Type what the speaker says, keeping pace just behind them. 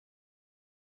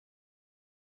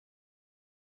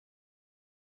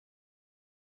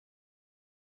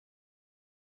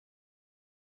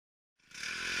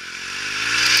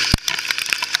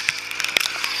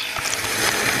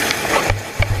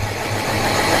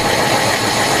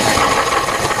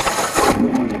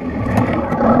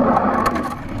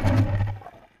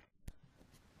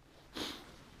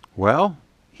Well,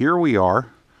 here we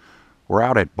are. We're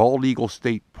out at Bald Eagle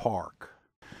State Park.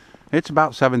 It's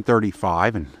about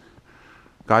 7:35 and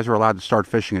guys are allowed to start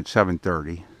fishing at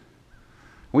 7:30.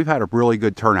 We've had a really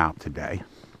good turnout today.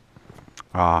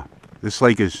 This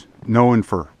lake is known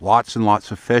for lots and lots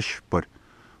of fish, but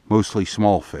mostly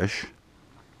small fish.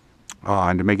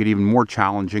 And to make it even more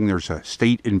challenging, there's a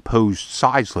state-imposed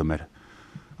size limit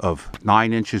of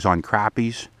 9 inches on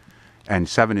crappies and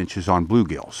 7 inches on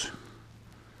bluegills.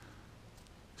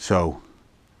 So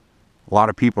a lot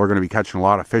of people are going to be catching a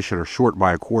lot of fish that are short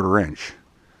by a 1/4 inch.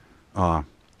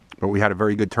 But we had a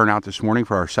very good turnout this morning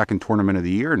for our second tournament of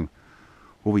the year, and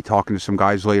we'll be talking to some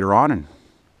guys later on. And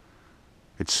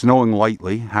it's snowing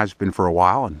lightly, has been for a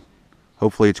while, and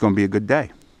hopefully it's going to be a good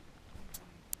day.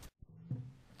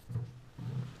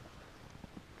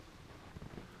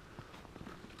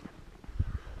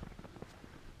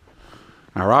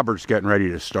 Now Robert's getting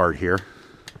ready to start here.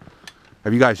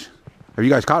 Have you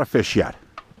guys caught a fish yet?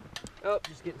 Oh,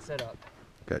 just getting set up.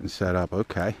 Getting set up,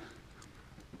 okay.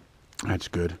 That's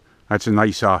good. That's a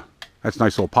nice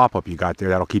little pop-up you got there.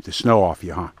 That'll keep the snow off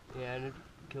you, huh? Yeah, and it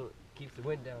keeps the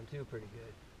wind down too pretty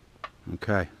good.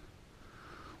 Okay.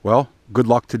 Well, good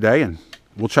luck today, and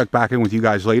we'll check back in with you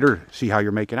guys later to see how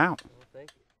you're making out. Well, thank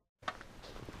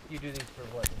you. You do these for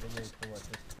what? For what?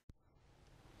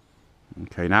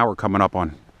 Okay, now we're coming up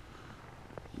on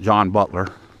John Butler,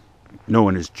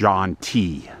 known as John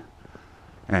T,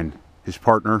 and his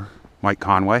partner, Mike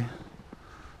Conway.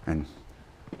 And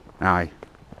now,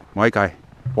 Mike, I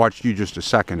watched you just a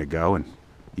second ago, and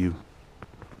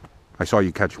I saw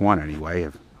you catch one anyway.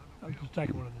 That was the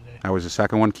second one of the day. That was the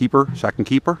second one? Second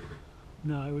keeper?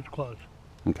 No, it was close.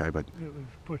 Okay, but... It was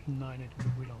pushing 9 inches,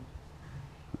 but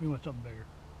we want something bigger.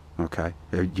 Okay.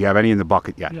 Do you have any in the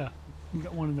bucket yet? Yeah, you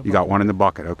got one in the bucket. You got one in the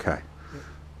bucket, okay. Yep.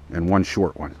 And one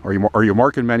short one. Are you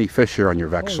marking many fish here on your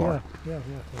Vexlar? Oh, yeah.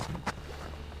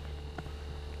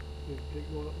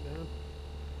 Take going up and down.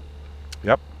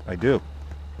 Yep, I do.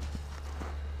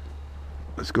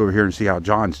 Let's go over here and see how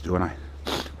John's doing.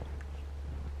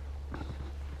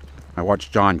 I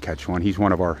watched John catch one. He's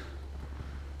one of our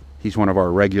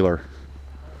regular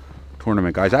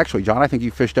tournament guys. Actually, John, I think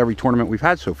you fished every tournament we've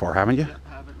had so far, haven't you? Yep,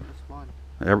 haven't. It's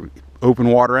fun. Open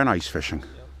water and ice fishing. Yep.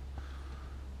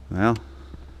 Well,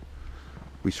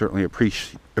 we certainly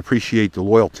appreciate the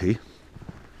loyalty.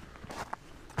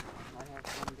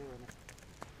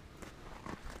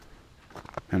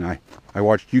 And I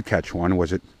watched you catch one.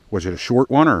 Was it a short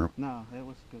one or? No, it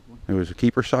was a good one. It was a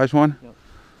keeper size one? Yep.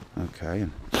 Okay,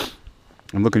 and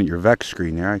I'm looking at your Vex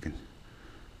screen there. I can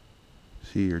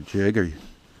see your jig.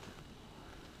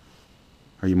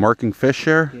 Are you marking fish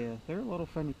there? Yeah, they're a little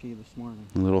finicky this morning.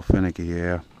 A little finicky,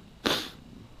 yeah.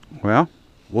 Well,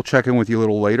 we'll check in with you a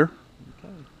little later.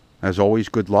 Okay. As always,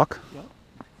 good luck. Yep.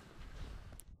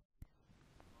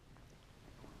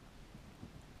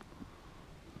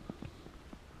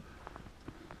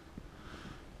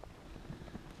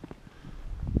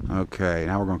 Okay,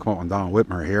 now we're going to come up on Don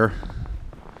Whitmer here.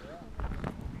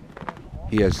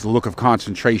 He has the look of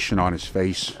concentration on his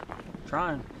face.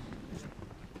 Trying.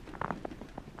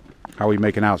 How are we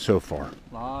making out so far?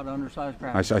 A lot of undersized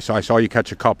crabs. I saw you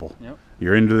catch a couple. Yep.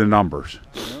 You're into the numbers.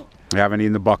 Yep. You have any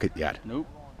in the bucket yet? Nope.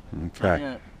 Okay. Not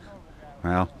yet.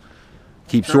 Well,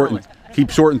 keep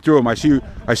sorting through them. I see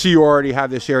you already have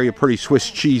this area pretty Swiss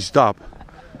cheesed up.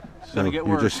 It's gonna get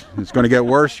worse. It's going to get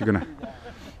worse. You're going to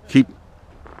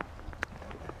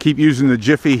keep using the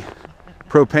Jiffy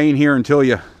propane here until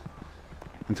you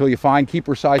find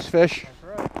keeper size fish.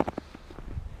 That's right. What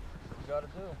you gotta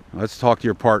do. Let's talk to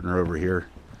your partner over here.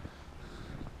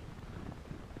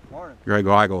 Morning. Greg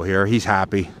Weigel here. He's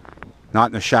happy. Not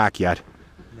in the shack yet.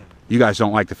 No. You guys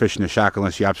don't like to fish in the shack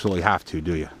unless you absolutely have to,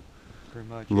 do you? Pretty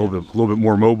much. A little bit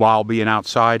more mobile being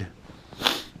outside.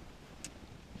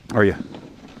 Are you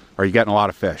getting a lot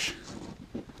of fish?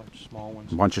 Bunch of small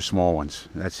ones. A bunch of small ones.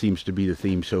 That seems to be the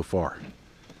theme so far.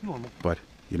 Normal. But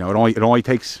you know, it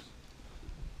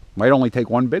might only take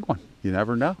one big one. You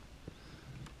never know.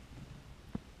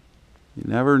 You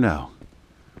never know.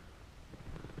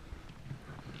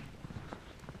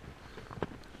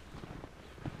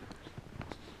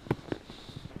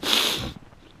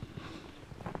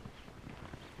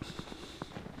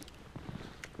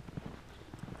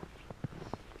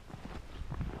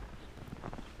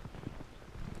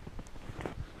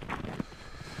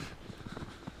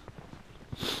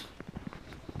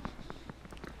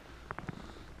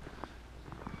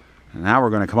 And now we're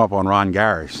going to come up on Ron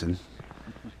Garrison.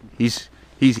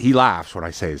 He laughs when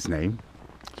I say his name.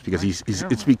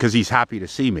 It's because he's happy to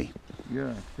see me.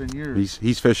 Yeah, it's been years.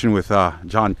 He's fishing with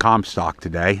John Comstock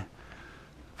today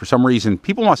For some reason,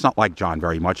 people must not like John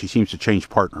very much. He seems to change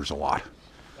partners a lot.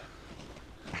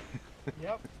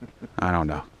 Yep. I don't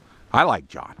know. I like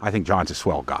John. I think John's a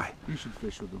swell guy. You should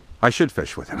fish with him. I should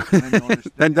fish with him.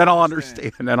 Then then I'll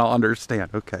understand. Then I'll understand.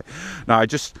 Okay. Now I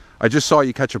just saw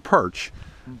you catch a perch.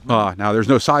 Now there's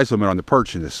no size limit on the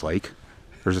perch in this lake.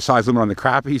 There's a size limit on the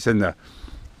crappies and the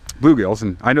bluegills,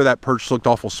 and I know that perch looked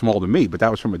awful small to me, but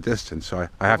that was from a distance. So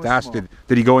I have to ask, did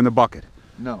he go in the bucket?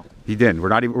 No. He didn't. We're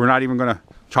not even going to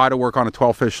try to work on a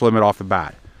 12 fish limit off the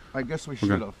bat. I guess we should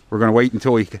have. We're going to wait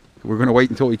until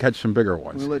we catch some bigger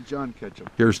ones. We'll let John catch them.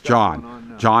 Here's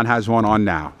John. John has one on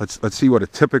now. Let's see what a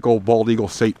typical Bald Eagle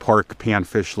State Park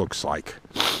panfish looks like.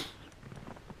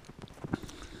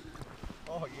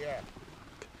 Oh yeah.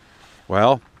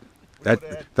 Well,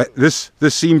 this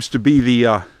seems to be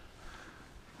the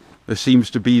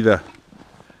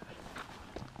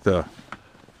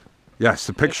yes,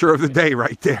 the picture of the day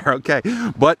right there. Okay,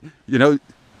 but you know,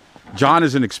 John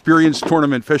is an experienced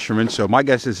tournament fisherman, so my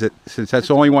guess is that since that's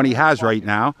the only one he has right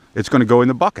now, it's going to go in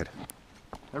the bucket.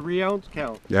 Every ounce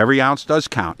counts. Every ounce does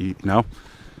count, you know.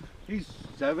 He's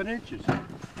 7 inches.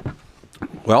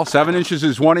 Well, 7 inches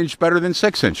is 1 inch better than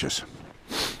 6 inches.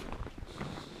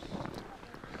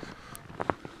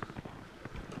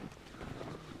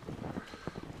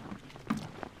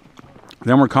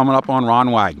 Then we're coming up on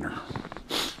Ron Wagner.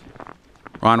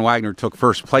 Ron Wagner took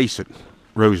first place at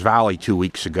Rose Valley 2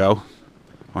 weeks ago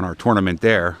on our tournament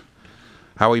there.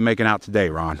 How are we making out today,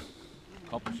 Ron?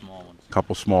 Couple small ones.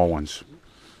 Couple small ones.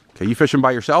 Okay, you fishing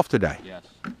by yourself today? Yes.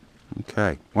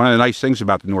 Okay. One of the nice things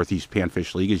about the Northeast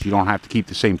Panfish League is you don't have to keep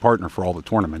the same partner for all the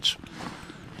tournaments.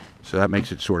 So that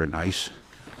makes it sort of nice.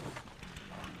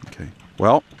 Okay.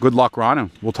 Well, good luck, Ron, and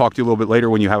we'll talk to you a little bit later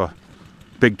when you have a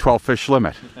big 12 fish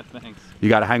limit. Thanks. You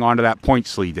got to hang on to that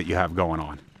points lead that you have going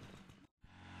on.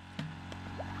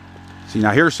 See,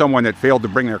 now here's someone that failed to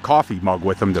bring their coffee mug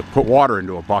with them to put water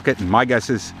into a bucket, and my guess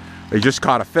is they just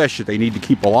caught a fish that they need to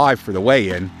keep alive for the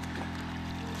weigh-in.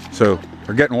 So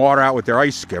they're getting water out with their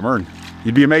ice skimmer, and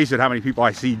you'd be amazed at how many people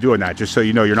I see doing that, just so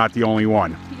you know you're not the only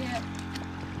one. Yeah.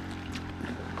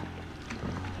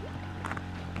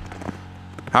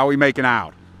 How are we making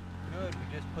out? Good.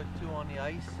 We just put 2 on the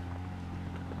ice.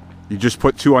 You just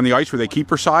put 2 on the ice. Were they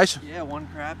keeper size? Yeah, 1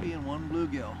 crappie and 1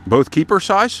 bluegill. Both keeper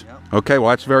size? Yep. Okay, well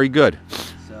that's very good.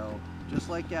 So just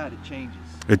like that, it changes.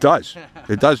 It does.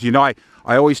 It does. You know, I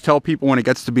always tell people when it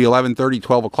gets to be 11:30,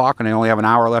 12 o'clock and they only have an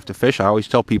hour left to fish, I always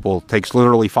tell people it takes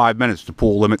literally 5 minutes to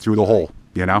pull a limit through the hole,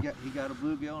 you know? He got a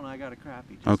bluegill and I got a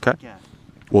crappie. Just Okay. Like that.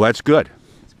 Well, that's good.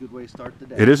 It's a good way to start the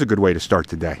day. It is a good way to start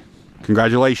the day.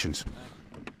 Congratulations.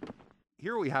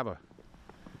 Here we have a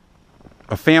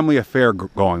family affair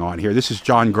going on here. This is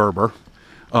John Gerber.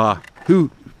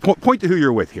 Point to who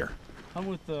you're with here. I'm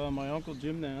with my uncle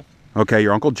Jim Nath. Okay,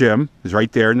 your Uncle Jim is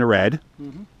right there in the red.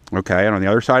 Mm-hmm. Okay, and on the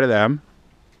other side of them?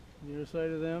 On the other side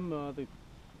of them,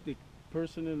 the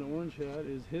person in the orange hat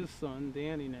is his son,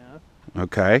 Danny Nath.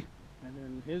 Okay. And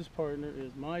then his partner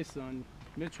is my son,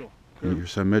 Mitchell. And your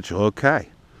son Mitchell. Okay.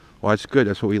 Well, that's good.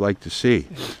 That's what we like to see.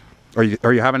 Are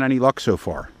you having any luck so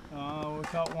far? We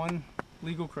caught 1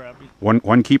 legal crappie.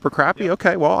 One keeper crappie? Yep.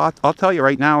 Okay, well, I'll tell you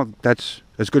right now, that's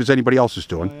as good as anybody else is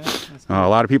doing. Oh, yeah? That's good. A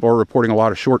lot of people are reporting a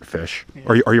lot of short fish.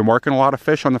 Yeah. Are you marking a lot of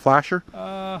fish on the flasher?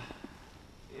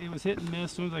 It was hit and miss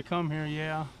as soon as I come here,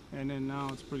 yeah. And then now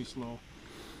it's pretty slow.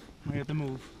 I have to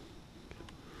move.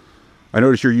 I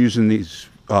notice you're using these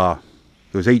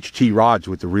those HT rods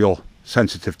with the real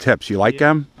sensitive tips. You like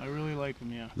them? I really like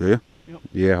them, yeah. Do you? Yep.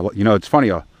 Yeah, you know, it's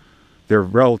funny. They're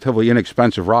relatively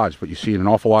inexpensive rods, but you see an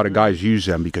awful lot of guys use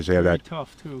them because they have Very that.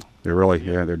 tough too. They're really,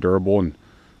 yeah, they're durable and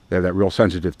they have that real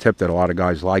sensitive tip that a lot of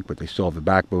guys like, but they still have the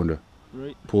backbone to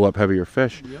Right. pull up heavier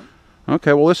fish. Yep.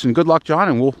 Okay, well, listen, good luck, John,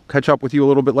 and we'll catch up with you a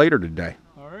little bit later today.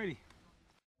 Alrighty.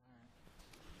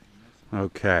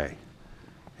 Okay,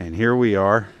 and here we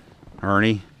are,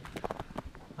 Ernie.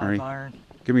 Ernie, Byron.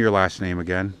 give me your last name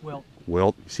again. Wilt.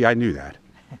 Wilt. See, I knew that.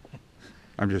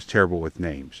 I'm just terrible with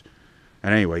names.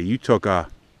 And anyway, you took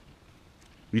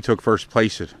first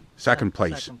place at second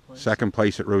place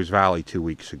at Rose Valley 2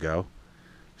 weeks ago.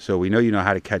 So we know you know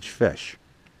how to catch fish.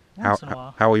 Once in a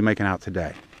while. How are we making out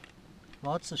today?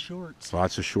 Lots of shorts.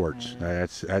 Lots of shorts. Yeah.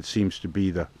 That seems to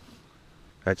be the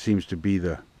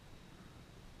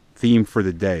theme for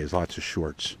the day is lots of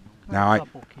shorts. Now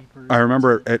Couple keepers. I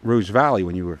remember at Rose Valley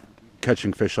when you were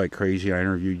catching fish like crazy. I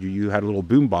interviewed you. You had a little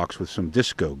boom box with some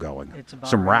disco going, It's about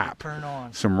some ready to rap, turn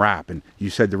on. some rap, and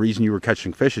you said the reason you were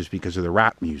catching fish is because of the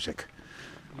rap music.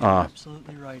 You're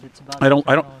absolutely right. It's about. I don't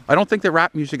to turn on. think that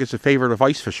rap music is a favorite of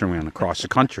ice fishermen across the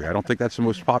country. I don't think that's the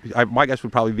most popular. My guess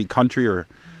would probably be country or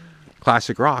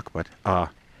classic rock, but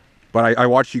But I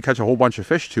watched you catch a whole bunch of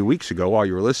fish 2 weeks ago while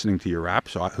you were listening to your rap.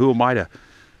 So who am I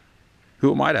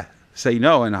to say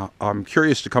no? And I'm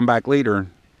curious to come back later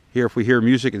and hear if we hear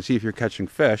music and see if you're catching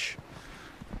fish.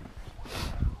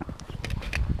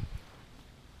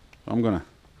 I'm gonna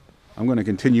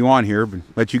continue on here, but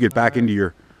let you get back into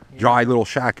your dry little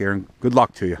shack here, and good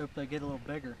luck to you. Hope they get a little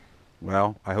bigger.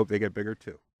 Well, I hope they get bigger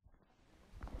too.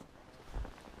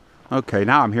 Okay,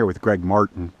 now I'm here with Greg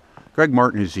Martin. Greg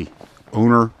Martin is the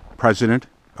owner, president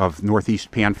of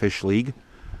Northeast Panfish League,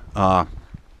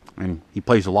 and he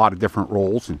plays a lot of different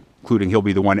roles, including he'll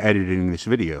be the one editing this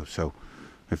video. So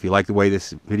if you like the way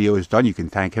this video is done, you can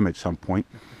thank him at some point.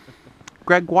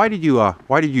 Greg, why did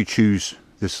you choose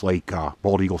this lake,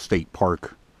 Bald Eagle State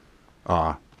Park,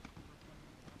 to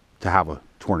have a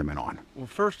tournament on? Well,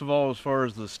 first of all, as far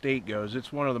as the state goes,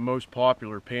 it's one of the most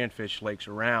popular panfish lakes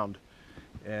around,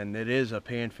 and it is a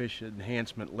panfish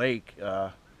enhancement lake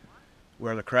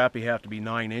where the crappie have to be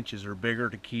 9 inches or bigger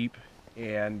to keep,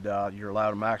 and you're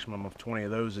allowed a maximum of 20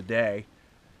 of those a day.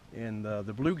 And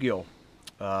the bluegill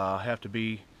have to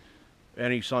be,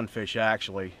 any sunfish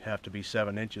actually, have to be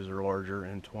 7 inches or larger,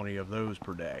 and 20 of those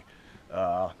per day.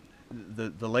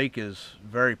 The lake is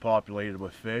very populated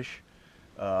with fish.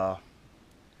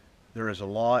 There is a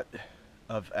lot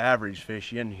of average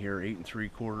fish in here, 8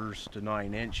 3/4 to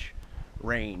 9 inch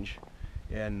range,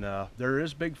 and there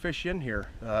is big fish in here,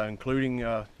 including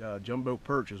jumbo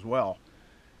perch as well.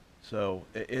 So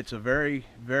it's a very,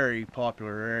 very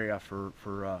popular area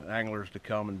for anglers to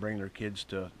come and bring their kids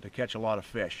to catch a lot of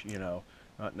fish. You know,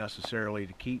 not necessarily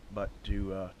to keep, but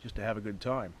to just to have a good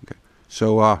time. Okay.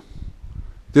 So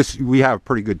we have a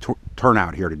pretty good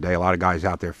turnout here today. A lot of guys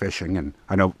out there fishing, and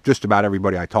I know just about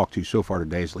everybody I talked to so far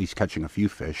today is at least catching a few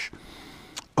fish.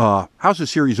 How's the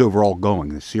series overall going?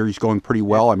 The series going pretty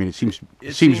well. I mean, it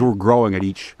seems we're growing at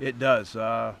each. It does.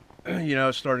 You know,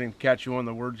 it's starting to catch on.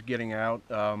 The word's getting out.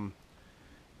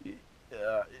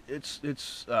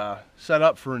 It's set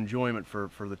up for enjoyment for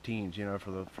the teams. You know,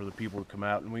 for the people who come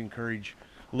out, and we encourage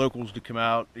locals to come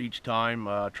out each time,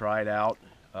 try it out.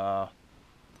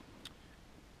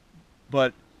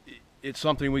 But it's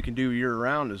something we can do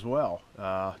year-round as well.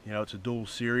 You know, it's a dual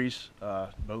series,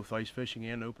 both ice fishing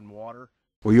and open water.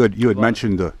 Well, you had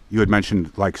mentioned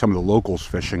like some of the locals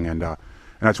fishing, and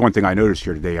that's one thing I noticed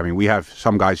here today. I mean, we have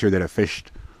some guys here that have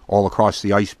fished all across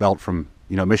the ice belt from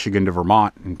Michigan to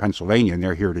Vermont and Pennsylvania, and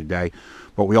they're here today.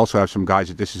 But we also have some guys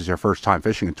that this is their first time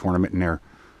fishing a tournament, and they're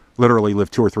literally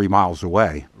live 2 or 3 miles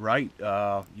away. Right.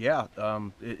 Yeah.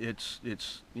 It's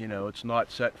it's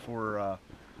not set for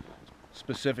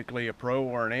specifically a pro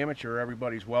or an amateur.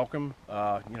 Everybody's welcome,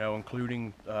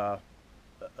 including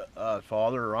a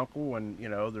father or uncle and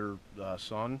their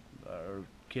son or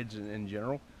kids in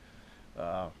general.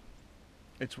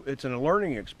 It's a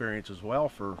learning experience as well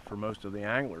for most of the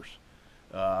anglers.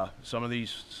 A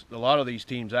lot of these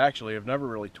teams actually have never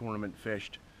really tournament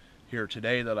fished here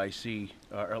today that I see,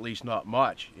 or at least not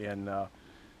much. And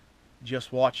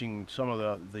just watching some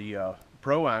of the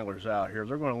pro anglers out here,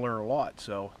 they're going to learn a lot.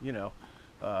 So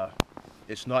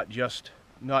it's not just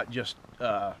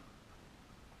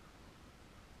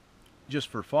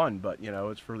for fun, but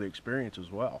it's for the experience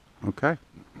as well. Okay.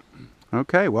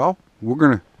 Okay. Well, we're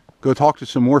gonna go talk to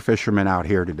some more fishermen out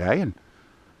here today, and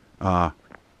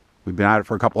we've been at it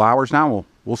for a couple hours now.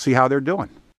 We'll see how they're doing.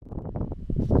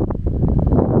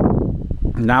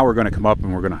 Now we're going to come up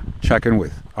and we're going to check in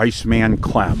with Iceman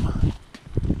Clem.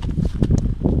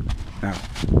 Now,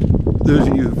 those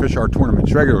of you who fish our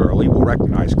tournaments regularly will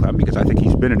recognize Clem because I think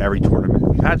he's been in every tournament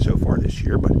we've had so far this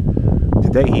year, but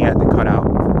today he had to cut out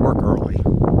for work early.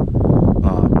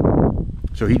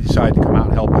 So he decided to come out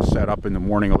and help us set up in the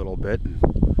morning a little bit, and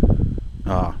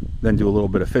then do a little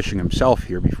bit of fishing himself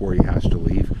here before he has to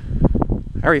leave.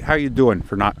 How are you doing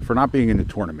for not being in the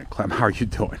tournament, Clem? How are you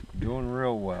doing? Doing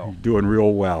real well. Doing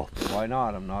real well. Why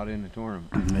not? I'm not in the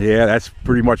tournament. Yeah, that's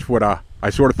pretty much what I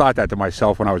sort of thought that to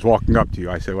myself when I was walking up to you.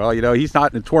 I said, well, he's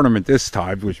not in the tournament this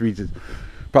time, which means it's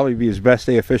probably be his best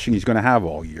day of fishing he's going to have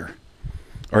all year.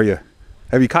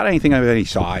 Have you caught anything of any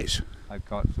size? I've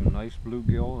caught some nice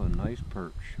bluegill and nice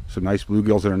perch. Some nice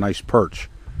bluegills and a nice perch.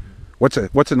 What's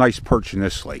a nice perch in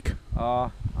this lake?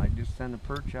 I just sent a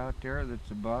perch out there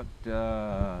that's about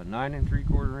 9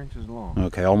 3/4 inches long.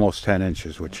 Okay, almost 10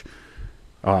 inches, which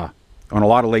on a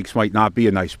lot of lakes might not be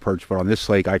a nice perch, but on this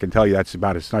lake I can tell you that's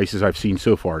about as nice as I've seen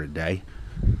so far today.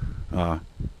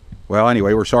 Well,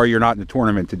 anyway, we're sorry you're not in the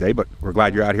tournament today, but we're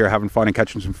glad you're out here having fun and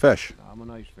catching some fish. I'm a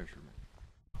nice fisherman.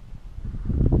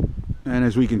 And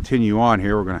as we continue on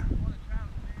here, we're going to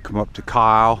come up to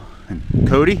Kyle and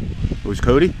Cody. It was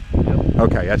Cody? Yep.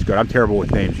 Okay, that's good. I'm terrible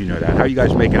with names, you know that. How are you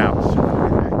guys making out so far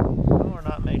today?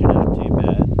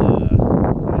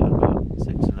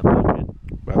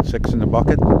 6 in the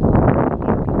bucket.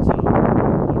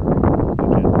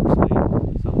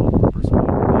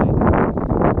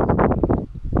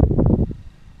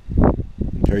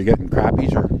 Are you getting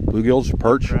crappies or bluegills or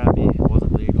perch? Crappie,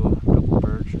 wasn't legal. A couple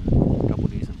perch, and a couple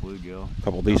decent bluegill. A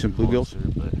couple decent bluegills?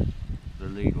 But they're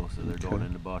legal, so they're going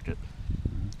in the bucket.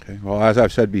 Okay. Well, as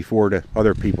I've said before to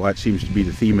other people, that seems to be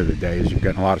the theme of the day, is you're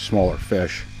getting a lot of smaller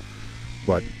fish.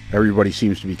 But everybody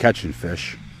seems to be catching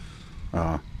fish.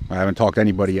 I haven't talked to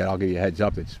anybody yet. I'll give you a heads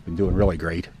up. It's been doing really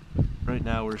great. Right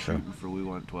now we're shooting for, we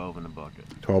want 12 in the bucket.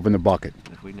 12 in the bucket.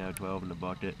 If we know 12 in the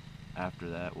bucket, after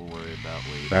that we'll worry about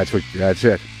weight. That's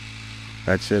it.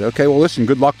 That's it. Okay, well listen,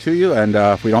 good luck to you, and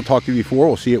if we don't talk to you before,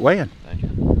 we'll see you at weigh-in. Thank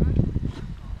you.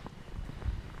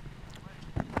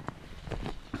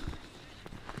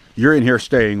 You're in here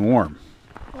staying warm.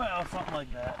 Well, something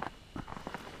like that.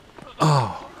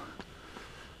 Oh.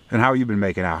 And how have you been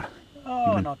making out?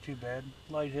 Oh, not too bad.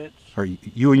 Light hits. Are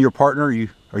you and your partner,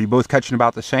 are you both catching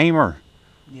about the same, or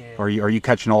Yeah. are you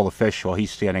catching all the fish while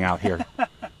he's standing out here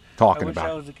talking I wish about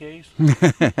that was the case.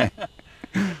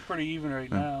 It's pretty even right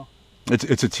now.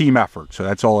 It's a team effort, so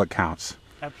that's all that counts.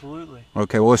 Absolutely.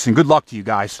 Okay, well listen, good luck to you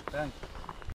guys. Thanks.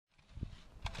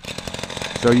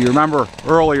 So you remember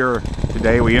earlier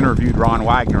today we interviewed Ron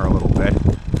Wagner a little bit.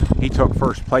 He took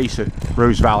first place at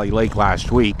Rose Valley Lake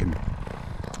last week, and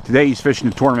today he's fishing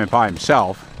the tournament by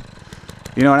himself.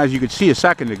 You know, and as you could see a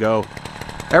second ago,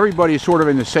 everybody's sort of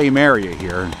in the same area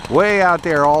here. And way out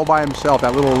there all by himself,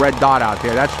 that little red dot out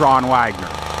there, that's Ron Wagner.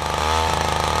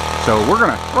 So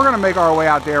we're gonna make our way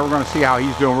out there. We're gonna see how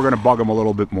he's doing. We're gonna bug him a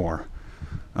little bit more.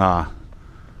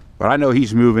 But I know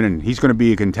he's moving, and he's gonna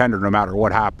be a contender no matter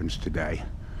what happens today.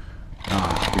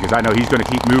 Because I know he's gonna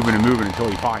keep moving and moving until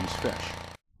he finds fish.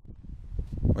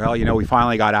 Well, you know, we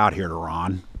finally got out here to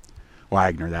Ron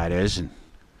Wagner, that is, and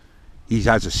he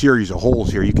has a series of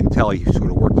holes here. You can tell he sort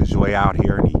of worked his way out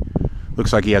here, and he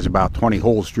looks like he has about 20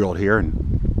 holes drilled here,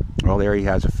 and well, there he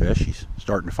has a fish. He's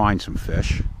starting to find some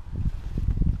fish.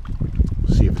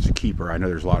 We'll see if it's a keeper. I know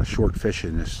there's a lot of short fish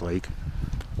in this lake.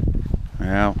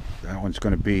 Well, that one's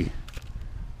going to be,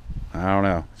 I don't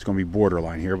know, it's going to be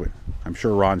borderline here, but I'm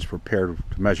sure Ron's prepared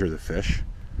to measure the fish.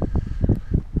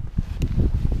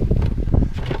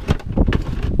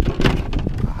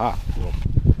 Aha, little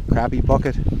crappie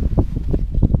bucket.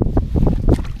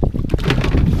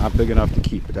 Not big enough to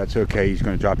keep, but that's okay. He's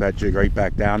going to drop that jig right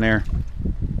back down there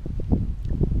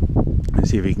and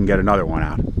see if he can get another one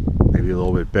out. Maybe a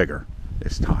little bit bigger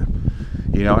this time.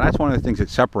 You know, and that's one of the things that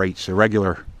separates the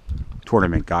regular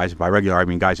tournament guys. By regular, I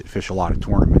mean guys that fish a lot of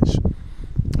tournaments.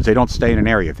 Is they don't stay in an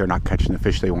area if they're not catching the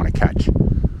fish they want to catch.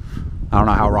 I don't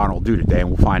know how Ron will do today, and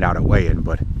we'll find out at weigh-in,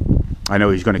 but I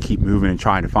know he's going to keep moving and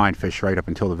trying to find fish right up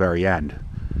until the very end.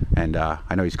 And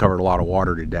I know he's covered a lot of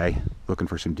water today, looking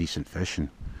for some decent fish.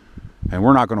 And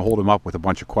we're not going to hold him up with a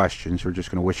bunch of questions. We're just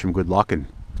going to wish him good luck, and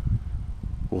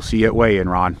we'll see you at weigh-in,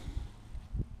 Ron.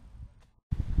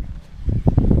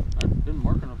 I've been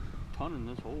marking a ton in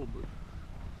this hole, but...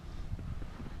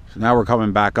 So now we're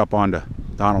coming back up onto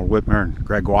Donald Whitmer and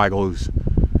Greg Weigel, who's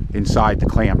inside the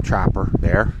clam trapper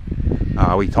there.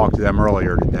 We talked to them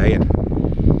earlier today, and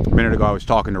a minute ago I was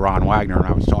talking to Ron Wagner, and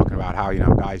I was talking about how, you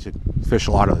know, guys that fish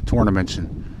a lot of the tournaments,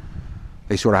 and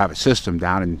they sort of have a system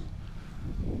down. And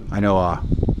I know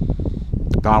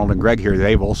Donald and Greg here,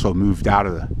 they've also moved out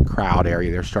of the crowd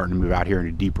area. They're starting to move out here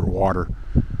into deeper water.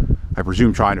 I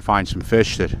presume trying to find some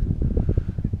fish,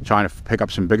 trying to pick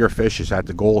up some bigger fish. Is that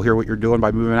the goal here, what you're doing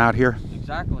by moving out here?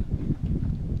 Exactly.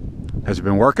 Has it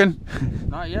been working?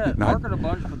 Not yet. Marking a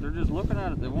bunch, but they're just looking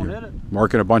at it. They won't hit it.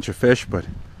 Marking a bunch of fish, but...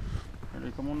 Here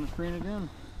they come on the screen again.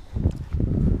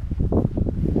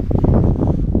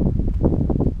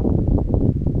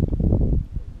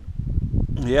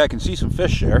 Yeah, I can see some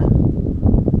fish there.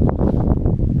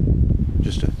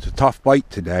 Just it's a tough bite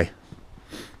today.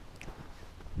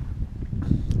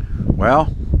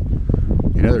 Well,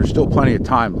 you know, there's still plenty of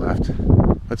time left.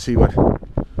 Let's see what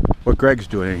Greg's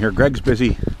doing in here. Greg's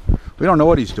busy. We don't know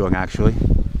what he's doing, actually.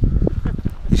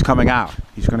 He's coming out.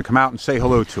 He's going to come out and say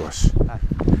hello to us.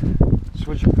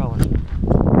 Switch your colors.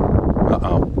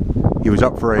 Uh-oh. He was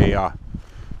up for a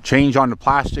change on the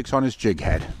plastics on his jig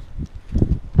head.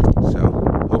 So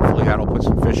hopefully that'll put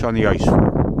some fish on the ice for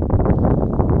him.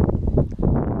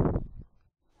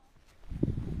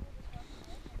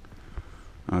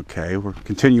 Okay, we're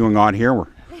continuing on here. We're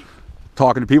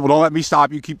talking to people. Don't let me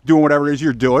stop you. Keep doing whatever it is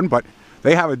you're doing. But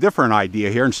they have a different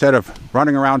idea here. Instead of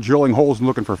running around drilling holes and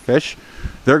looking for fish,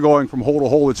 they're going from hole to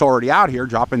hole that's already out here,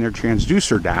 dropping their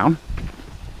transducer down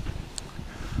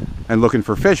and looking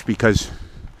for fish, because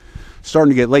it's starting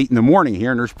to get late in the morning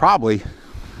here, and there's probably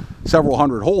several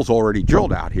hundred holes already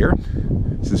drilled out here.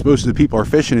 Since most of the people are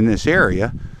fishing in this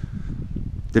area,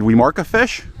 did we mark a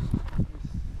fish?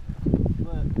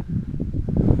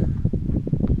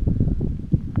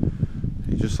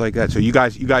 Just like that. So you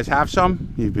guys have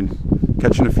some? You've been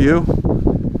catching a few?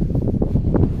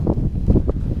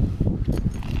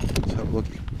 Let's have a look.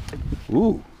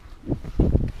 Ooh.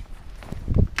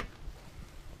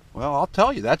 Well, I'll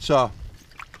tell you, that's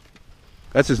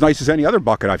as nice as any other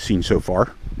bucket I've seen so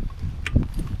far.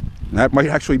 And that might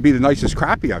actually be the nicest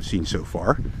crappie I've seen so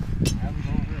far.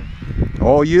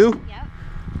 All you? Yep.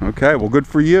 Okay, well, good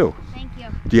for you. Thank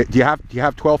you. Do you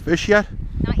have 12 fish yet?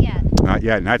 Not yet. Not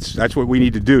yet, and that's what we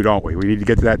need to do, don't we? We need to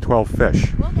get to that 12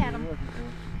 fish. We'll get them.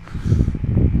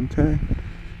 Okay.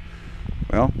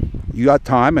 Well, you got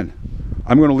time, and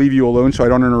I'm going to leave you alone so I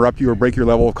don't interrupt you or break your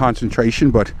level of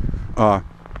concentration, but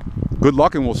good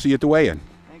luck, and we'll see you at the weigh-in.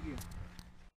 Thank you.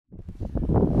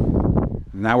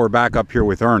 Now we're back up here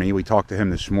with Ernie. We talked to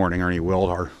him this morning, Ernie Wild,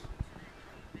 our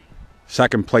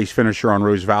second place finisher on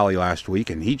Rose Valley last week,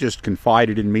 and he just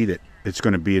confided in me that it's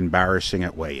going to be embarrassing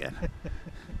at weigh-in.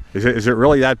 Is it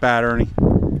really that bad, Ernie?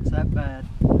 It's that bad.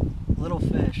 Little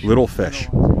fish. Little fish.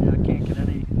 Little ones. Yeah, I can't get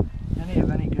any of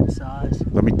any good size.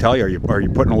 Let me tell you, are you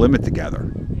putting a limit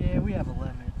together? Yeah, we have a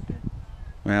limit.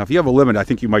 But Well, if you have a limit, I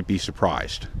think you might be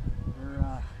surprised.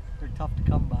 they're tough to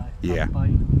come by. Yeah. Tough to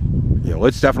bite. Yeah, well,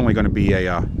 it's definitely going to be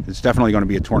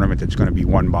a tournament that's going to be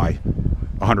won by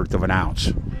 1/100 of an ounce.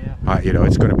 Yeah. You know,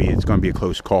 it's going to be a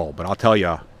close call. But I'll tell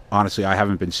you, honestly, I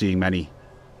haven't been seeing many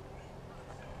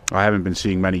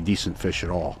decent fish at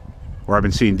all. Or I've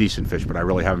been seeing decent fish, but I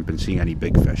really haven't been seeing any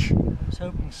big fish. I was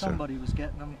hoping somebody was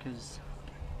getting them because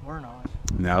we're not.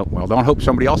 No, well, don't hope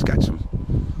somebody else gets them.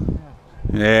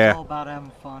 It's Yeah. all about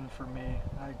having fun for me.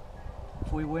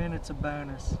 If we win, it's a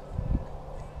bonus.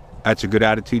 That's a good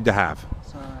attitude to have.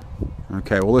 So,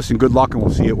 Okay, well, listen, good luck, and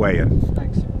we'll see you at weigh-in.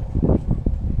 thanks.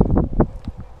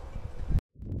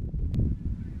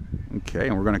 Okay,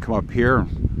 and we're going to come up here.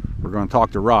 We're going to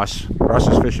talk to Russ. Russ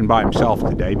is fishing by himself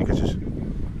today because his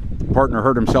partner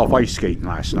hurt himself ice skating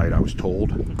last night, I was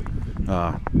told.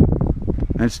 And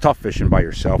it's tough fishing by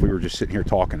yourself. We were just sitting here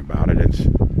talking about it.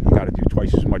 You got to do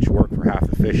twice as much work for half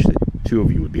the fish that two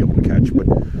of you would be able to catch. But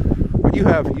you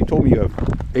told me you have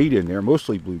 8 in there,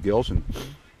 mostly bluegills, and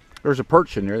there's a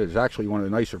perch in there that's actually one of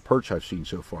the nicer perch I've seen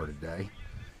so far today.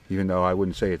 Even though I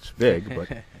wouldn't say it's big, but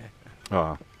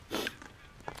do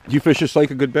you fish this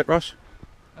lake a good bit, Russ?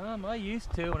 I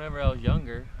used to whenever I was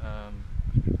younger. I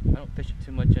don't fish it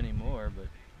too much anymore, but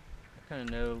I kind of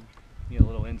know,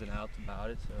 little ins and outs about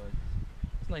it. So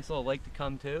it's a nice little lake to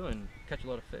come to and catch a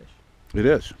lot of fish. It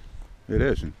is. It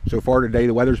is. And so far today,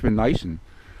 the weather's been nice, and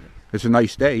it's a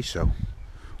nice day. So,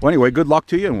 well, anyway, good luck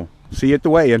to you, and we'll see you at the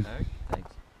weigh-in. All right,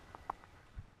 thanks.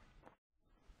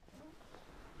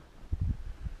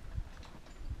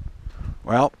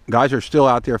 Well, guys are still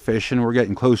out there fishing. We're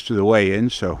getting close to the weigh-in,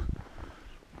 so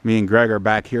me and Greg are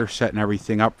back here setting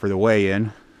everything up for the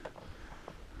weigh-in.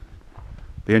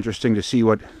 Be interesting to see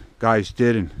what guys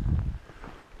did and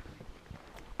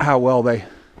how well they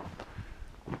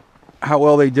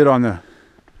did on the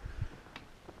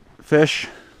fish.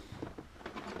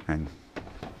 And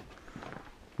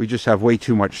we just have way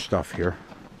too much stuff here.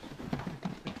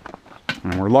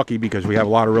 And we're lucky because we have a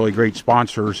lot of really great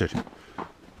sponsors that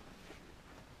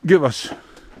give us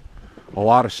a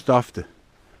lot of stuff to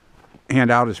hand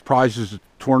out as prizes at the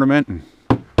tournament, and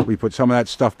we put some of that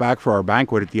stuff back for our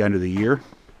banquet at the end of the year,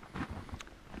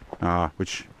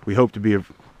 which we hope to be a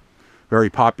very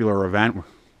popular event. We're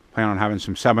planning on having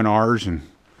some seminars and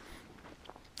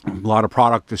a lot of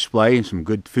product display and some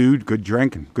good food, good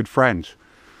drink, and good friends.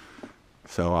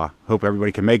 So hope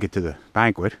everybody can make it to the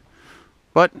banquet.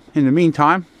 But in the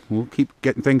meantime, we'll keep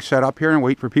getting things set up here and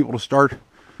wait for people to start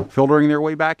filtering their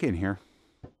way back in here.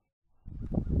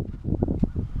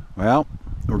 Well,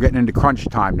 we're getting into crunch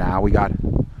time now. We got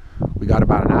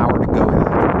about an hour to go into the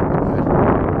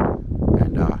tournament yet.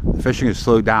 And the fishing has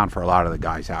slowed down for a lot of the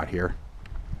guys out here.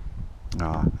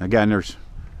 Again, there's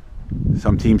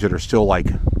some teams that are still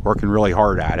working really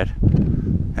hard at it.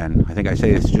 And I think I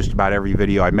say this just about every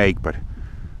video I make, but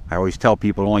I always tell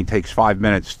people it only takes 5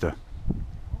 minutes to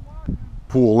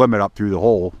pull a limit up through the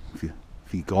hole if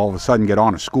you all of a sudden get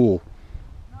on a school.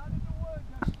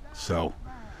 So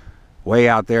way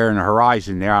out there in the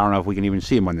horizon there, I don't know if we can even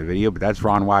see him on the video, but that's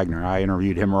Ron Wagner. I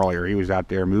interviewed him earlier. He was out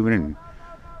there moving, and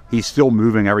he's still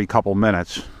moving every couple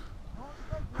minutes.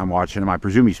 I'm watching him. I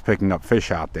presume he's picking up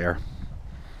fish out there,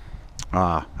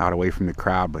 out away from the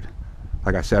crowd. But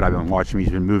like I said, I've been watching him.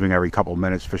 He's been moving every couple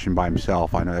minutes, fishing by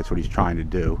himself. I know that's what he's trying to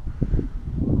do.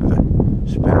 There's a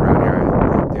spin around here,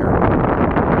 right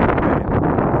there.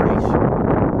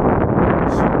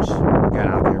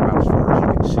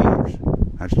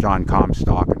 There's John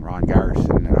Comstock and Ron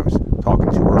Garrison that I was talking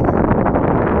to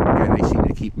earlier. Again, they seem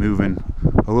to keep moving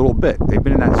a little bit. They've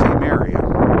been in that same area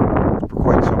for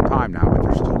quite some time now, but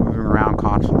they're still moving around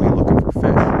constantly looking for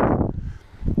fish.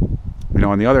 You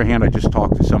know, on the other hand, I just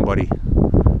talked to somebody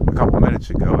a couple minutes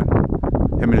ago,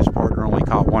 and him and his partner only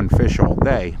caught one fish all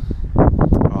day,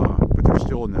 but they're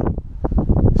still in the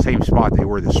same spot they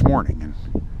were this morning. And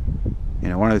you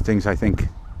know, one of the things I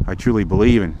truly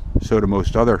believe, and so do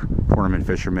most other tournament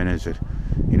fishermen, is that,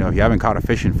 you know, if you haven't caught a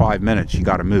fish in 5 minutes, you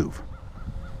got to move.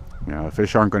 You know, if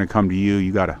fish aren't going to come to you,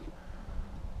 you got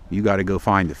to go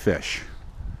find the fish.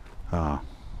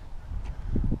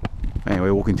 Anyway,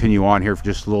 we'll continue on here for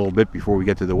just a little bit before we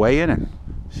get to the weigh-in and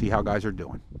see how guys are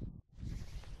doing.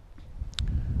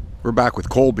 We're back with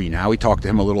Colby now. We talked to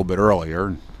him a little bit earlier,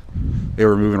 and they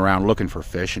were moving around looking for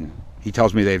fish, and he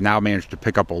tells me they've now managed to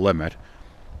pick up a limit.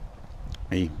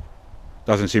 He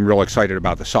doesn't seem real excited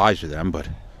about the size of them, but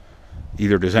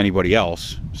either does anybody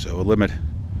else. So a limit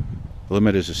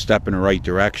is a step in the right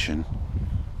direction.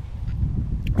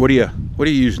 What are you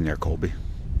using there, Colby?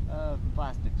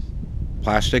 Plastics.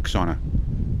 Plastics on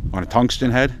a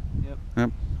tungsten head?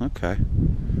 Yep. Okay.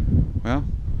 Well,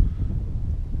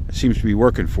 it seems to be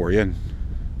working for you, and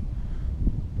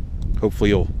hopefully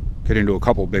you'll get into a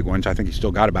couple big ones. I think you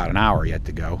still got about an hour yet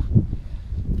to go.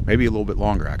 Maybe a little bit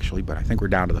longer, actually, but I think we're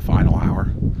down to the final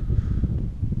hour.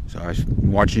 So I've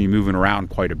been watching you moving around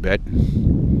quite a bit,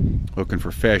 looking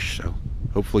for fish, so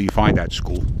hopefully you find that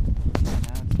school. Now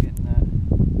it's getting that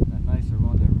nicer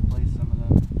one to replace some of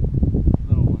the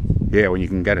little ones. Yeah, when you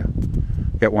can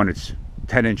get one that's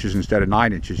 10 inches instead of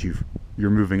 9 inches, you're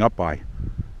moving up by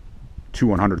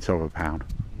 2/100ths of a pound.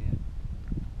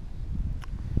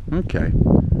 Yeah. Okay.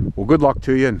 Well, good luck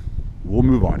to you, and we'll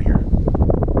move on here.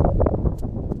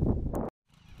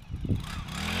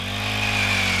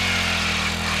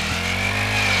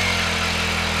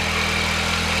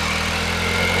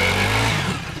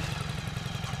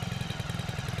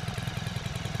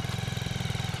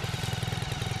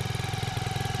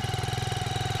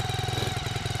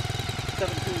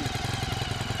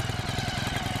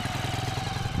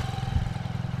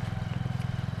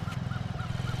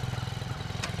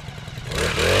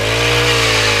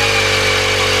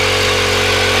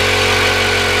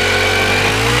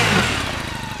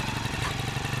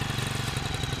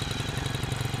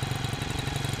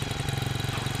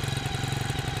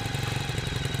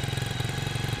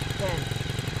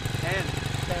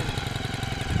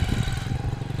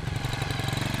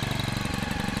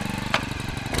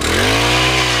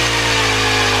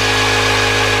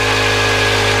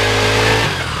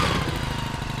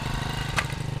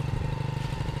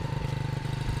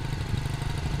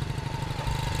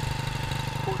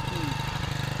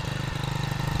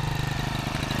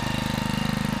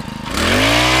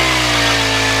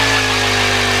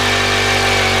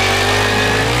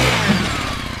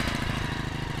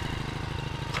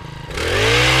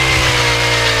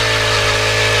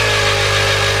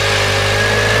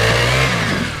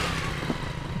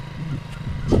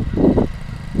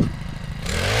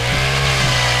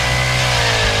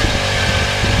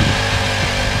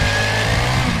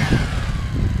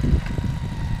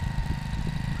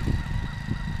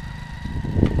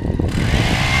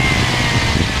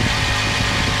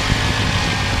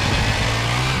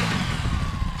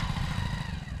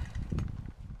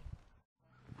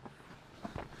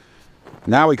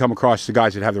 Now we come across the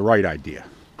guys that have the right idea.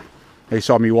 They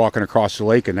saw me walking across the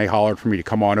lake and they hollered for me to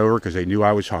come on over because they knew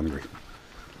I was hungry.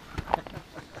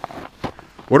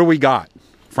 What do we got?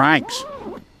 Frank's?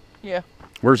 Yeah.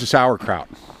 Where's the sauerkraut?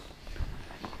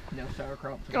 No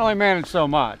sauerkraut. You can only manage so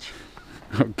much.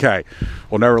 Okay.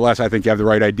 Well, nevertheless, I think you have the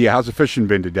right idea. How's the fishing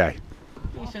been today?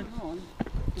 Decent.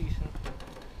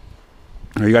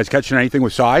 Are you guys catching anything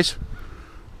with size?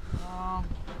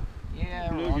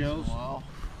 Yeah, once in a while.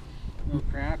 No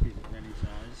crappies of any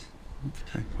size.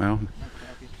 Okay, well. No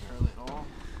crappies barely at all.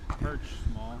 Perch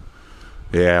small.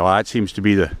 Yeah, well, that seems to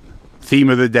be the theme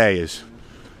of the day is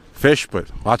fish, but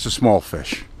lots of small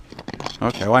fish.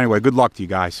 Okay, well, anyway, good luck to you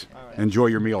guys. Right. Enjoy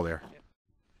your meal there.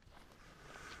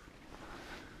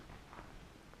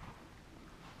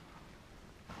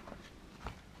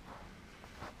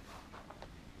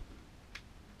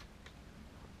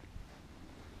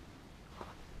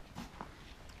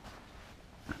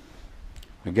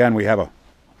 Again, we have a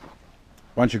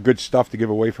bunch of good stuff to give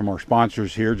away from our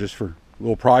sponsors here, just for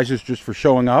little prizes, just for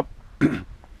showing up.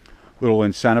 Little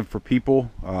incentive for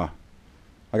people.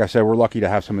 Like I said, we're lucky to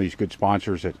have some of these good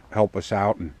sponsors that help us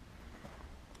out and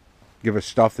give us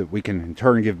stuff that we can in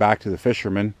turn give back to the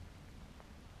fishermen.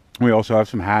 We also have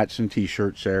some hats and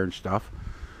t-shirts there and stuff.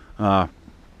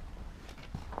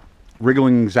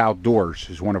 Wrigglings Outdoors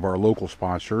is one of our local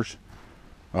sponsors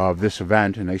of this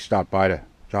event, and they stopped by to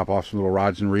drop off some little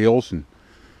rods and reels and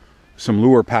some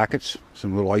lure packets,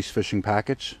 some little ice fishing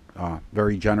packets.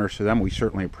 Very generous of them. We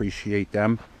certainly appreciate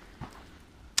them.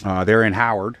 They're in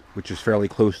Howard, which is fairly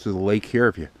close to the lake here.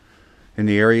 If you're in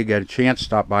the area, get a chance,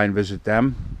 stop by and visit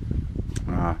them.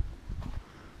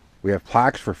 We have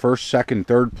plaques for first, second,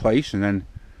 third place, and then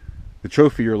the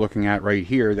trophy you're looking at right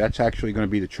here, that's actually going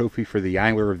to be the trophy for the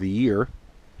Angler of the Year.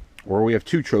 Or we have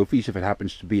two trophies if it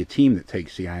happens to be a team that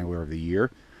takes the Angler of the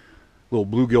Year. Little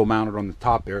bluegill mounted on the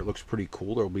top there. It looks pretty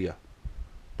cool. There'll be a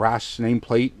brass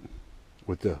nameplate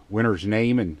with the winner's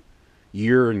name and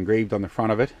year engraved on the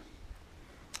front of it.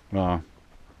 You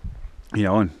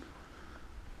know, and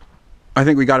I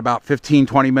think we got about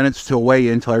 15-20 minutes till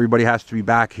weigh-in, until everybody has to be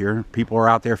back here. People are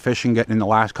out there fishing, getting in the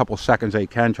last couple seconds they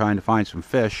can, trying to find some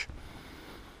fish.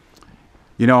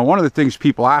 You know, one of the things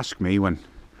people ask me when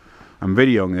I'm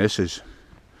videoing this is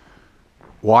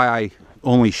why I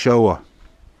only show a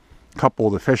couple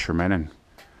of the fishermen. And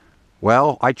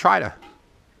well, I try to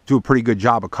do a pretty good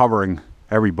job of covering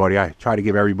everybody. I try to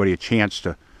give everybody a chance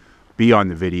to be on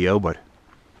the video, but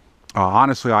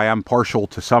honestly, I am partial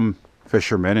to some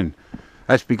fishermen, and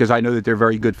that's because I know that they're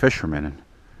very good fishermen.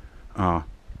 And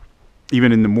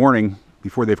even in the morning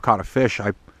before they've caught a fish,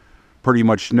 I pretty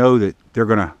much know that they're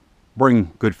going to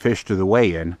bring good fish to the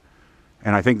weigh-in,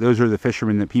 and I think those are the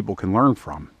fishermen that people can learn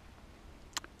from.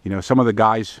 You know, some of the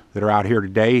guys that are out here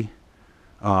today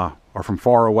are from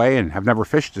far away and have never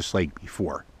fished this lake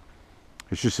before.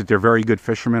 It's just that they're very good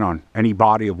fishermen on any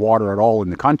body of water at all in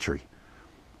the country.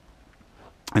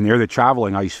 And they're the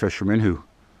traveling ice fishermen who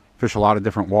fish a lot of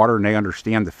different water, and they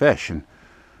understand the fish. And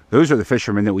those are the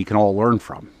fishermen that we can all learn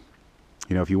from.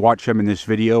 You know, if you watch them in this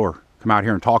video or come out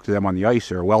here and talk to them on the ice,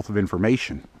 they're a wealth of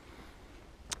information.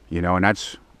 You know, and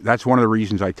that's one of the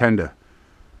reasons I tend to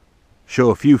show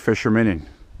a few fishermen,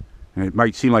 and it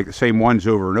might seem like the same ones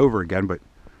over and over again, but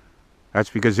that's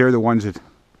because they're the ones that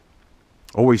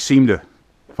always seem to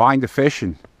find the fish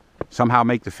and somehow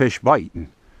make the fish bite. And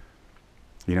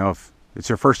you know, if it's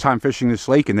their first time fishing this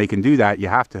lake and they can do that, you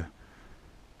have to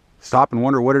stop and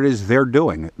wonder what it is they're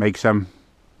doing that makes them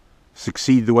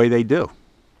succeed the way they do.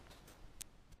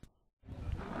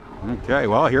 Okay,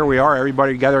 well, here we are,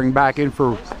 everybody gathering back in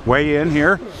for weigh-in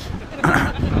here.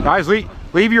 Guys,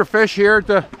 leave your fish here at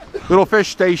the little fish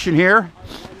station here.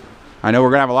 I know we're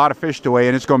going to have a lot of fish to weigh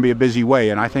in. It's going to be a busy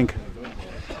weigh-in. I think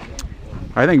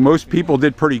most people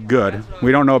did pretty good.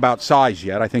 We don't know about size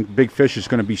yet. I think big fish is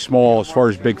going to be small as far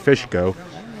as big fish go.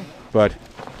 But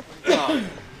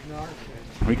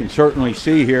we can certainly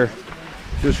see here,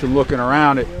 just from looking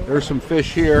around it, there's some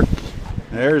fish here.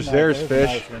 There's fish.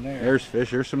 There's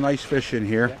fish. There's some nice fish in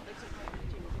here.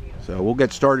 So we'll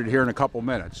get started here in a couple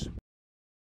minutes.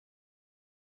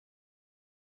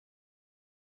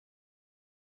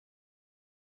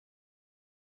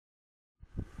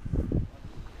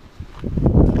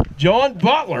 John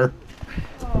Butler.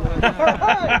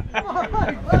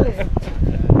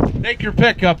 Take your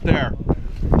pick up there.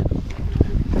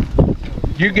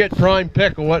 You get prime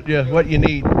pick of what you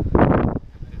need.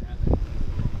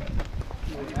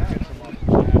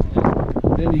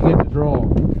 Then you get the draw.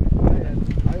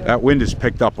 That wind has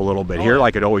picked up a little bit here,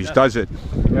 like it always does at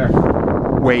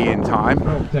weigh-in time.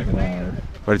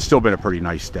 But it's still been a pretty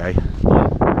nice day.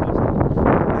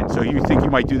 And so you think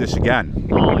you might do this again?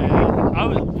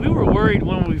 Oh yeah, we were worried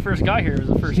when we first got here. It was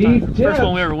the first time, first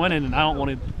one we ever went in, and I don't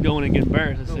want to go in and get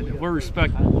embarrassed. I said, if we're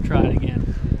respectful, we'll try it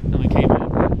again. And we came in.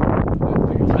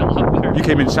 You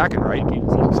came in second, right?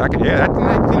 Second, yeah. You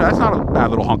know, that's not a bad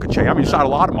little hunk of change. I mean, it's not a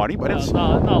lot of money, but it's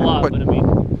not a lot. But I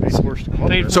mean, paid for us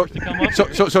to come up.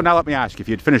 So now let me ask: if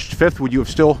you had finished fifth, would you have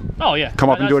still? Oh yeah. Come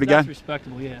up and do it again? That's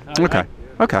respectable, yeah. Okay.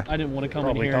 Okay. I didn't want to come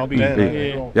Probably in here. top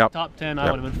 10. Yep. Top 10, Yep.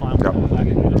 I would have been fine with Yep. coming back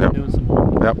and doing some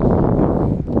more. Yep.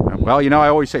 Well, you know, I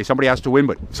always say somebody has to win,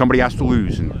 but somebody has to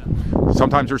lose, and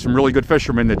sometimes there's some really good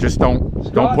fishermen that just don't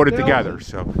put it together.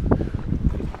 So.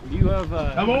 Do you have do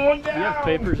you have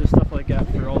papers and stuff like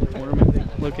that for all the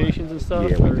tournament locations and stuff?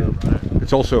 Yeah, we do.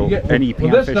 It's also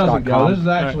NEPL.com. This is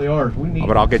actually ours. We need.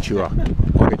 But I'll get you a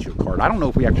card. I don't know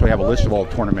if we actually have a list of all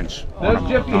the tournaments. Those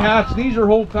Jiffy hats. These are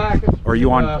whole packets. Are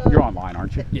you on? You're online,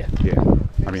 aren't you? Yeah. Yeah.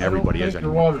 I mean, everybody is. They're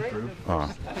waterproof.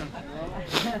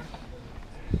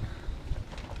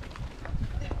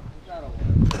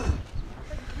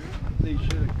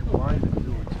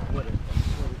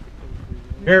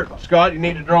 Here, Scott, you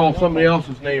need to draw somebody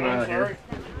else's name out here.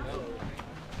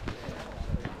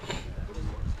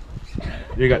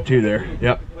 You got two there.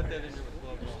 Yep.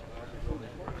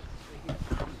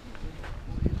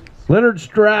 Leonard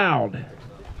Stroud.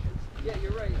 Yeah,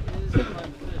 you're right. It is time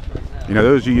to fish right now. You know,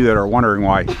 those of you that are wondering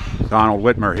why Donald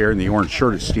Whitmer here in the orange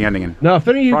shirt is standing in Now, if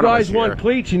any of you front of us guys want here,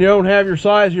 cleats and you don't have your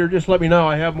size here, just let me know.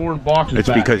 I have more in boxes. it's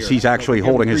back because here. he's actually Give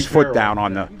 'em holding his free foot pair down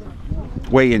on the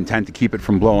weigh-in tent to keep it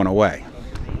from blowing away.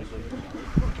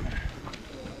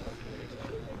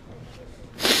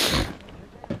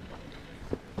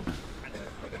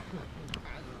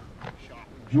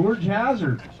 George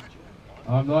Hazard.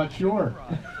 I'm not sure.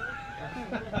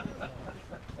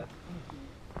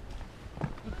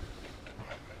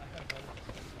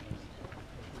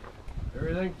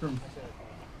 Everything from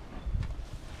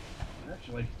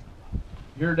actually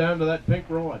here down to that pink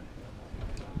rod.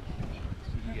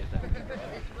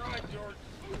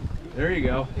 There you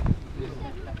go.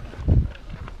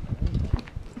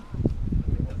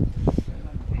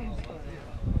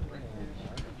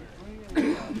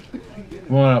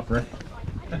 Come on up, Rick.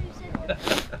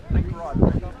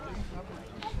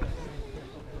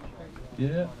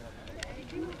 Yeah.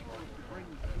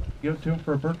 Give it to him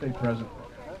for a birthday present.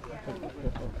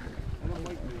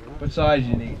 What size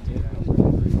you need?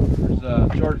 There's a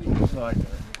chart on the side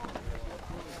there.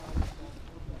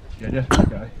 Yeah, just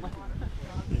okay.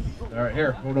 All right,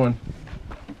 here, hold on.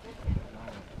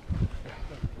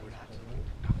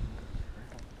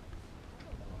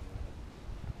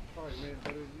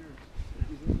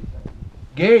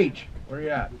 Gage, where you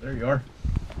at? There you are.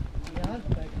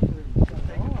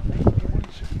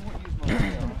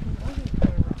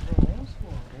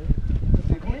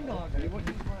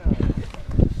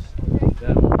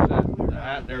 The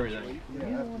hat and everything.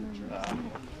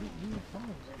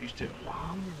 These two.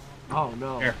 Oh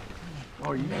no. Here.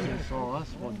 Oh, you guys saw us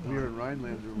when we were in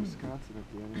Rhinelander, Wisconsin at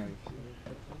the NEPL.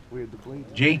 We had the blade.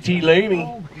 JT Lamy,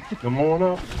 come on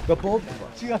up. The both of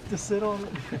us. You have to sit on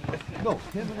it. No,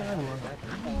 him and I were.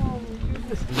 Oh,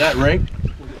 goodness. Is that Rick?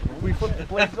 We put the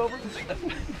blades over.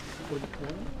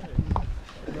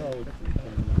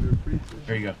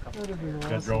 There you go.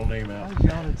 Got your own name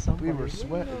out. We were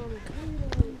sweating.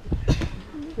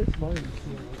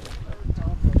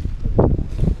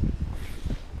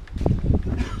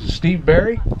 Steve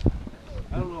Barry?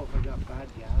 I don't know if I got bad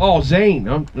gas. Oh, Zane.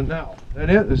 No, that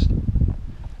is.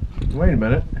 Wait a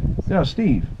minute. Yeah,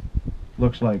 Steve.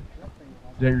 Looks like.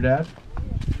 Is that your dad?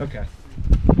 Okay.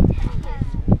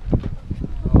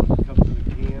 Come to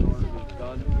the can, order it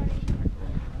done.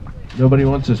 Nobody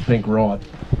wants this pink rod.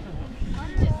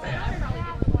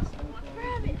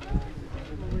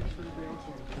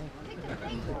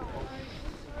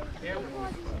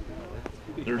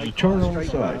 There's a chart on the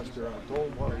side.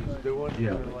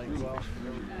 Yeah.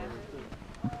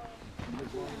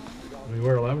 You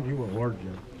wear 11, you went hard,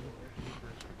 Jim.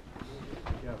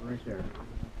 Yeah, right there.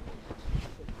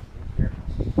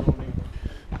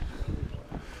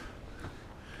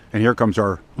 And here comes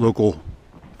our local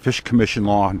Fish Commission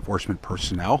law enforcement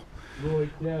personnel.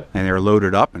 And they're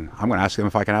loaded up, and I'm going to ask them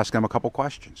if I can ask them a couple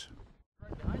questions.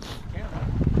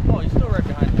 Oh, he's still right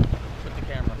behind you with the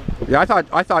camera. Yeah,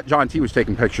 I thought John T was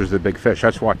taking pictures of the big fish.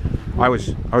 That's why I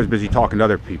was busy talking to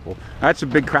other people. That's a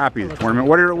big crappie of the tournament.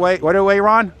 What did it weigh? What did it weigh,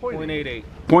 Ron? 0.88.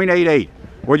 0.88.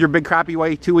 What did your big crappie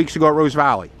weigh 2 weeks ago at Rose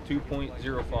Valley?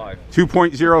 2.05.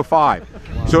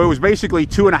 2.05. So it was basically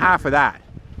 2.5 of that.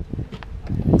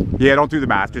 Yeah, don't do the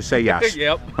math. Just say yes.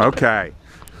 Yep. Okay.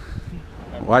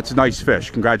 Well, that's a nice fish.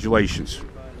 Congratulations.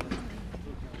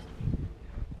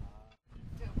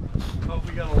 Oh,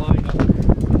 we got a line up.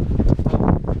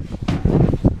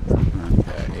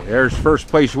 Okay. There's first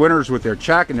place winners with their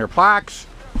check and their plaques.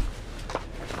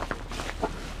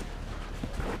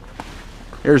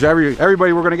 Here's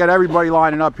everybody. We're going to get everybody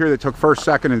lining up here that took first,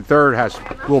 second, and third. Has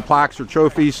little plaques or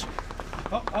trophies.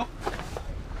 Oh. All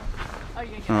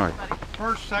right.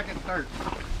 First, second, third.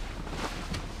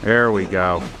 There we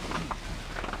go.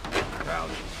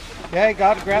 Yeah,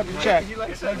 got to grab the check. He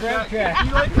likes that grab check.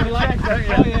 He likes the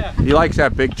check. Oh yeah. He likes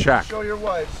that big check. Show your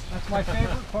wife. That's my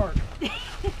favorite part.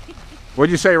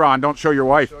 What'd you say, Ron? Don't show your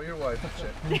wife. Show your wife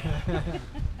the check.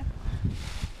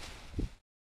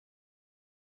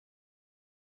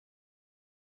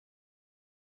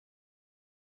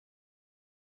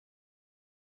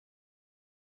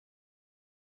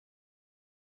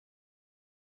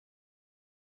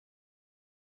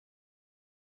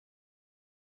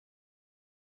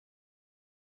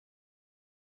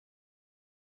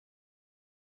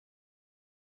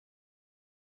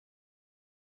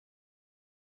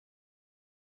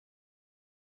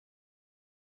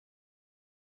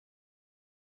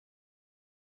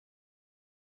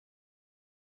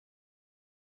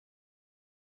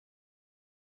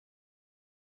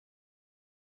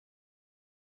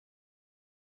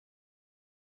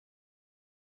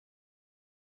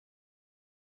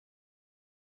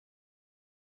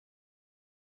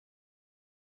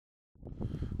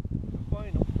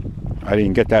 I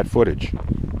didn't get that footage.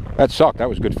 That sucked. That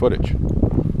was good footage.